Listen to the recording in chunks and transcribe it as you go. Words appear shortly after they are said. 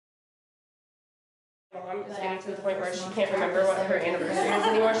mom is getting to the point where she can't remember what her anniversary is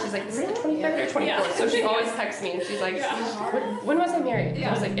anymore. She's like, is it the 23rd or 24th? So she always texts me and she's like, when was I married?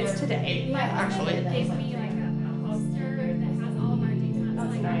 I was like, it's today, actually. They gave me like a poster that has all of our details,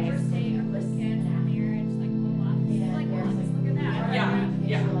 like our first date, our first kiss, our marriage, like a whole lot. Like, wow, look at that.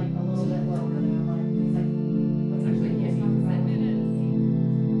 Yeah. Like a little bit lower now. It's like, what's actually It is.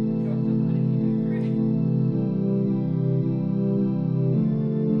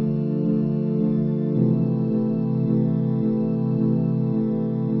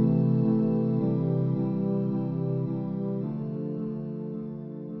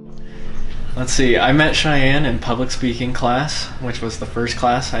 Let's see, I met Cheyenne in public speaking class, which was the first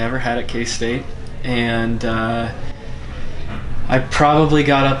class I ever had at K-State, and I probably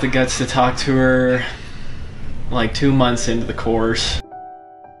got up the guts to talk to her like 2 months into the course.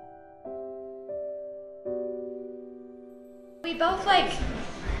 We both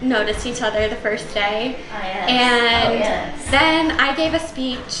noticed each other the first day, and then I gave a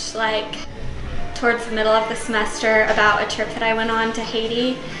speech towards the middle of the semester about a trip that I went on to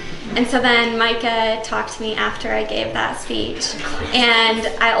Haiti. And so then Micah talked to me after I gave that speech. And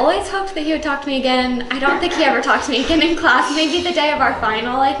I always hoped that he would talk to me again. I don't think he ever talked to me again in class. Maybe the day of our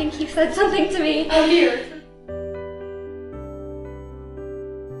final, I think he said something to me. Oh, here.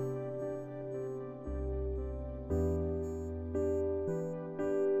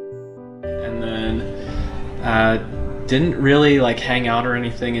 And then didn't really hang out or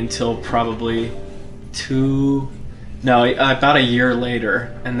anything until probably about a year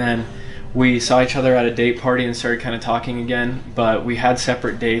later, and then we saw each other at a date party and started kind of talking again, but we had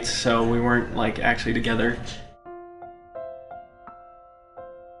separate dates, so we weren't actually together.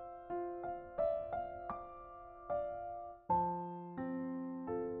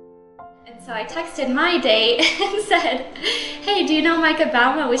 And so I texted my date and said, hey, do you know Micah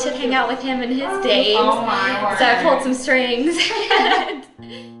Bouma? We should hang out with him and his dates. Oh my word. So I pulled some strings.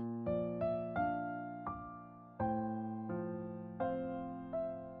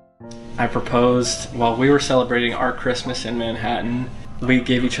 I proposed while we were celebrating our Christmas in Manhattan. We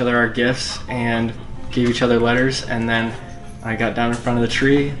gave each other our gifts and gave each other letters, and then I got down in front of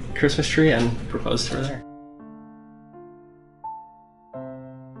the Christmas tree, and proposed to her there.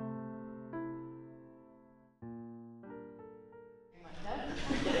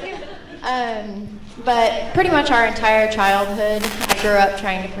 But pretty much our entire childhood, I grew up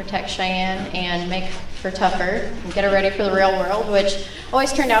trying to protect Cheyenne and make her tougher and get her ready for the real world, which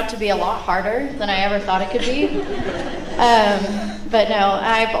always turned out to be a lot harder than I ever thought it could be. But no,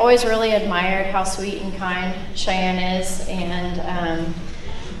 I've always really admired how sweet and kind Cheyenne is, and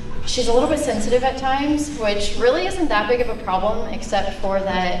she's a little bit sensitive at times, which really isn't that big of a problem, except for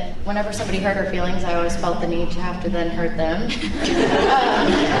that whenever somebody hurt her feelings, I always felt the need to have to then hurt them.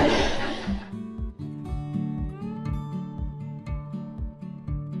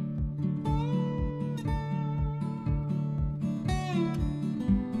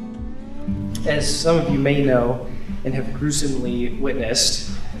 As some of you may know and have gruesomely witnessed,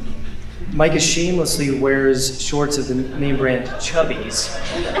 Micah shamelessly wears shorts of the name brand Chubbies.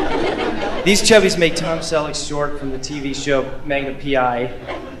 These Chubbies make Tom Selleck's short from the TV show Magnum P.I.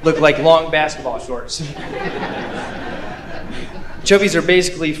 look like long basketball shorts. Chubbies are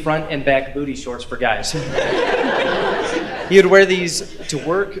basically front and back booty shorts for guys. He would wear these to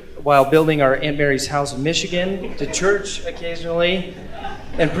work while building our Aunt Mary's house in Michigan, to church occasionally,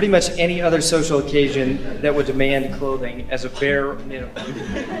 and pretty much any other social occasion that would demand clothing as a bare minimum.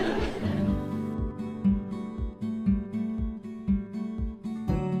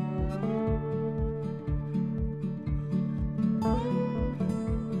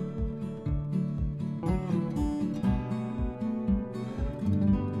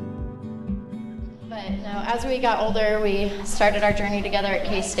 But no, as we got older, we started our journey together at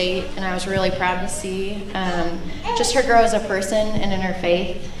K-State, and I was really proud to see just her grow as a person and in her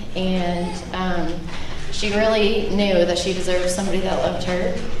faith. And she really knew that she deserved somebody that loved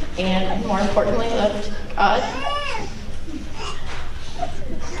her, and more importantly, loved God.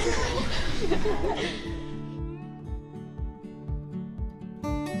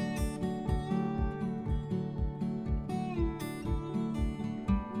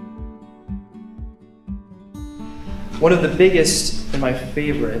 One of the biggest and my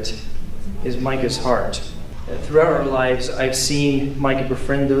favorite is Micah's heart. Throughout our lives, I've seen Micah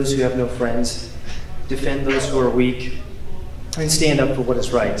befriend those who have no friends, defend those who are weak, and stand up for what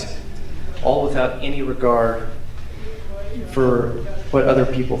is right, all without any regard for what other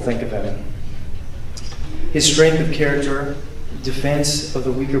people think of him. His strength of character, defense of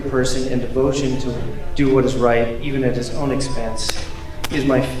the weaker person, and devotion to do what is right, even at his own expense, is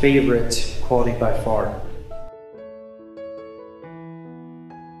my favorite quality by far.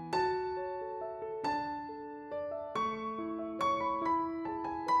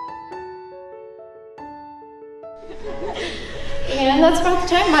 And that's about the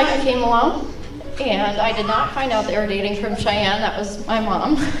time Micah came along. And I did not find out they were dating from Cheyenne. That was my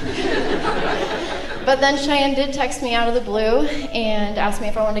mom. But then Cheyenne did text me out of the blue and asked me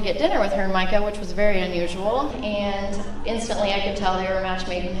if I wanted to get dinner with her and Micah, which was very unusual. And instantly I could tell they were a match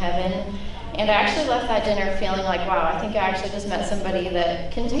made in heaven. And I actually left that dinner feeling like, wow, I think I actually just met somebody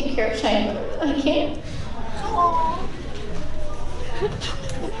that can take care of Cheyenne. I can't. Aww.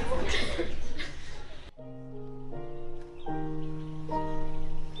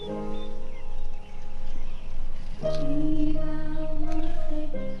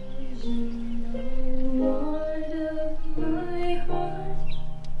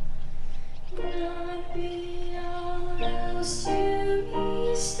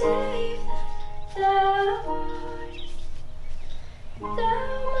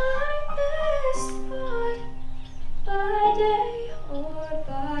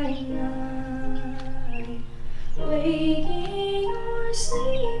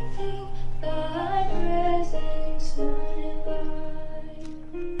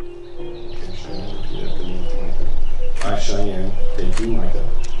 I, Cheyenne, take you, Micah.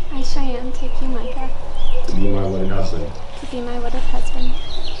 I, Cheyenne, take you, Micah. To be my wedded husband. To be my wedded husband.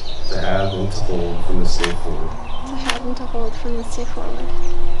 To have and to hold from this day forward. To have and to hold from this day forward.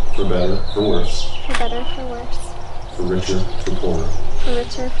 For better, for worse. For better, for worse. For richer, for poorer. For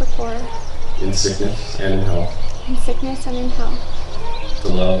richer, for poorer. In sickness and in health. In sickness and in health. To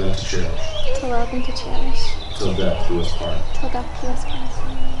love and to cherish. To love and to cherish. Till death do us part. Till death do us part.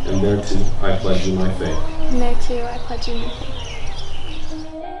 And thereto I pledge you my faith. And thereto I pledge you my faith.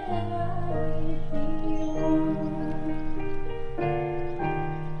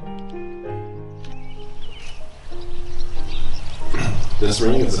 This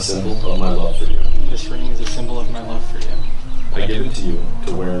ring is a symbol of my love for you. This ring is a symbol of my love for you. I give it to you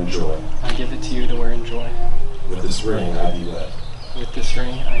to wear in joy. I give it to you to wear in joy. With this ring I be wed. With this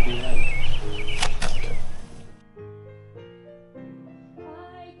ring I be wed.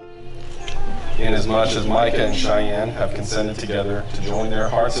 Inasmuch as Micah and Cheyenne have consented together to join their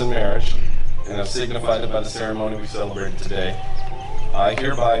hearts in marriage and have signified it by the ceremony we celebrated today, I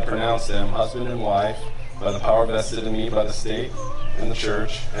hereby pronounce them husband and wife by the power vested in me by the state and the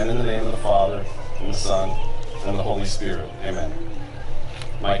church, and in the name of the Father, and the Son, and the Holy Spirit. Amen.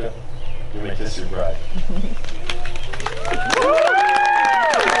 Micah, you may kiss your bride.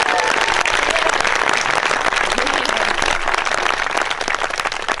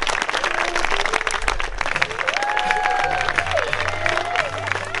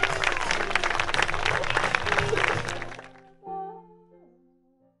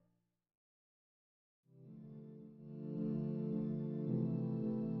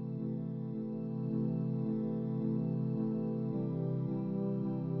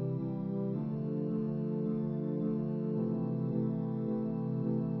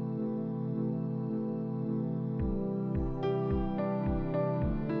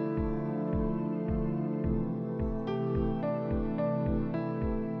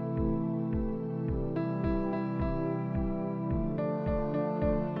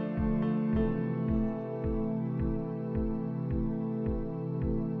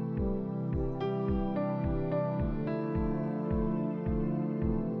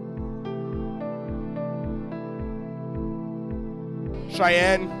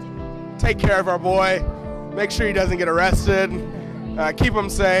 Cheyenne, take care of our boy. Make sure he doesn't get arrested. Keep him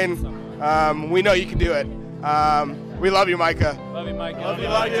sane. We know you can do it. We love you, Micah. Love you, Micah.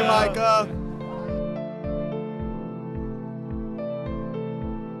 Love you, Micah.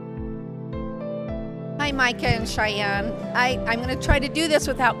 Hi, Micah and Cheyenne. I'm going to try to do this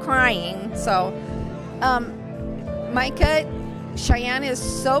without crying. So, Micah, Cheyenne is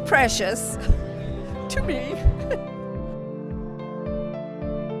so precious to me.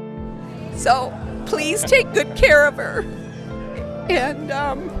 So please take good care of her. And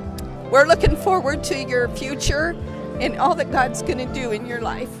we're looking forward to your future and all that God's going to do in your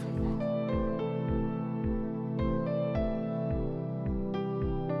life.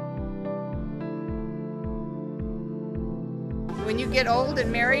 When you get old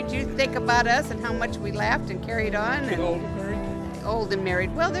and married, you think about us and how much we laughed and carried on. And old and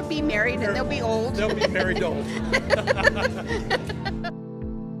married. Well, they'll be married and they'll be old. They'll be married old.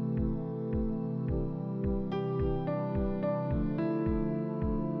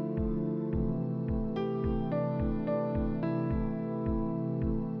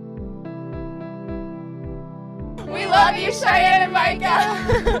 We love you, Cheyenne and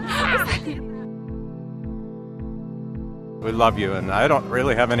Micah. We love you, and I don't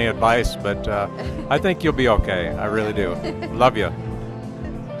really have any advice, but I think you'll be okay. I really do. Love you.